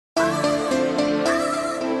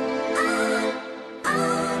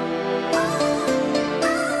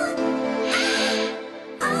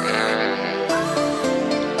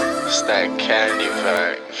that candy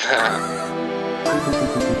bag.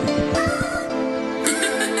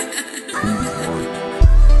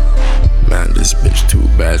 Man, this bitch too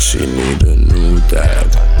bad, she need a new dad.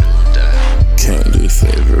 Candy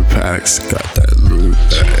favorite packs, got that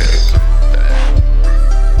LoOtBaG.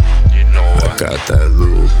 You know I got that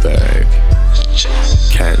LoOtBaG.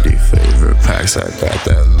 Candy favorite packs, I got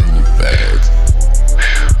that LoOtBaG.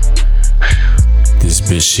 This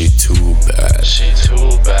bitch, she too bad. She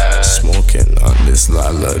too bad. Smoking on this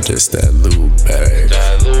lala, this that LoOtBaG.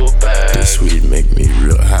 That LoOtBaG. This weed make me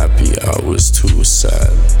real happy, I was too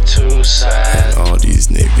sad. Too sad. And all these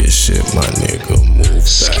niggas shit, my nigga move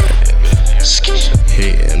back.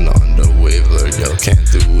 Hating on the WAVELORD, yo, can't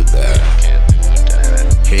do that.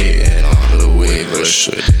 Hating on the WAVELORD,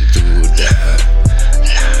 shouldn't do that.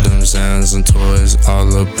 Them Xan's and toys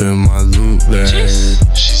all up in my LoOtBaG.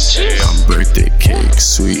 I'm birthday cake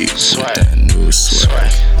sweet with that new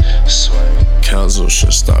swag. Kelso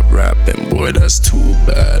should stop rapping, boy, that's too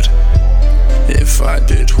bad. If I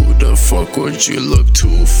did, who the fuck would you look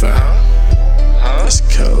too fat? It's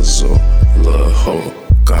Kelso, lil' ho,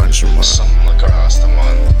 ganja man. Something like a Rasta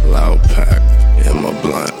man. Loud pack in my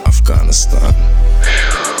blunt, Afghanistan.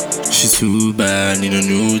 She too bad, need a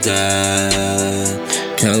new dad.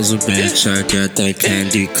 Kelso bitch, I got that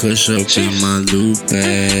candy kush up in my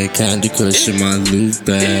LoOtBaG. Candy kush in my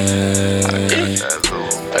LoOtBaG.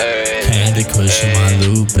 Candy kush in my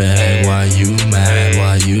LoOtBaG. Why you mad?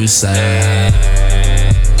 Why you sad?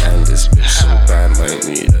 And this bitch so bad, might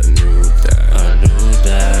need a new dad. A new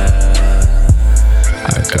dad.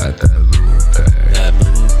 I got that LoOtBaG. That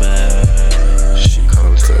LoOtBaG. She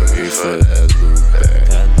come to me for that LoOtBaG.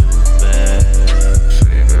 That LoOtBaG.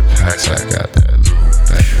 Favorite packs, I got that LoOtBaG.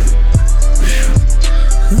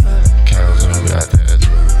 Kelso got that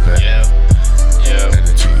LoOtBaG. Yeah. And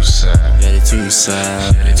it's too sad. Yeah, they too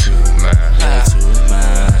sad. Yeah, they too mad. Yeah, they too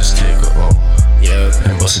mad. Just take a O. Yeah,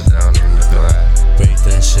 And bust it down in the glass. break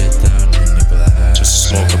that shit down in the glass. Just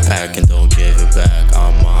smoke a pack and don't give it back.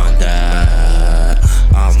 I'm on that.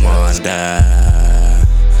 I'm on that.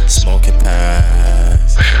 Smoking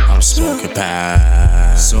packs. I'm smoking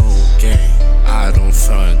packs. So gang, I don't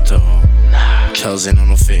front though. Kelso ain't on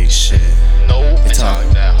no fake shit. Nope, they talk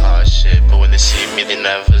that hard shit, but when they see me, they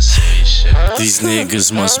never say shit. These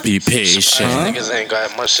niggas must be patient. Niggas ain't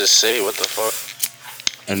got much to say, what the fuck?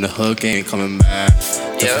 And the hook ain't coming back.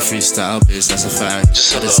 Yeah. The freestyle, bitch, that's a fact.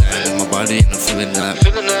 Just a Got the little sand bit. in my body and I'm feeling that.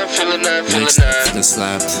 Feeling that, feeling that, feeling Legs that. feeling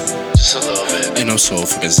slapped. Just a little bit. And I'm so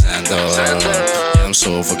fucking Xan'D up. Yeah, I'm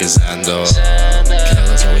so fucking Xan'D up. Xan'D.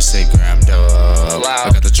 Killers always say grammed up. Loud.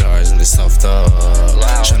 I got the jars and they stuffed up.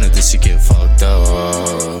 Loud. Tryna diss you, get fucked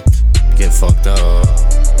up. Get fucked up.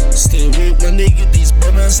 Stay with my nigga, these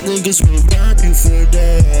bum ass niggas will rob you for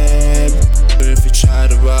that. If you try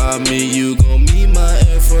to rob me, you gon' meet my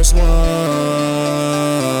Air Force One.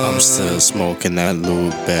 I'm still smoking that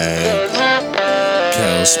LoOtBaG.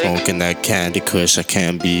 Kel smoking that candy kush, I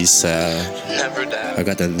can't be sad. Never that. I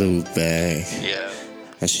got that LoOtBaG. Yeah.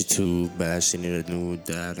 And she too bad, she need a new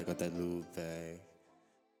dad. I got that LoOtBaG.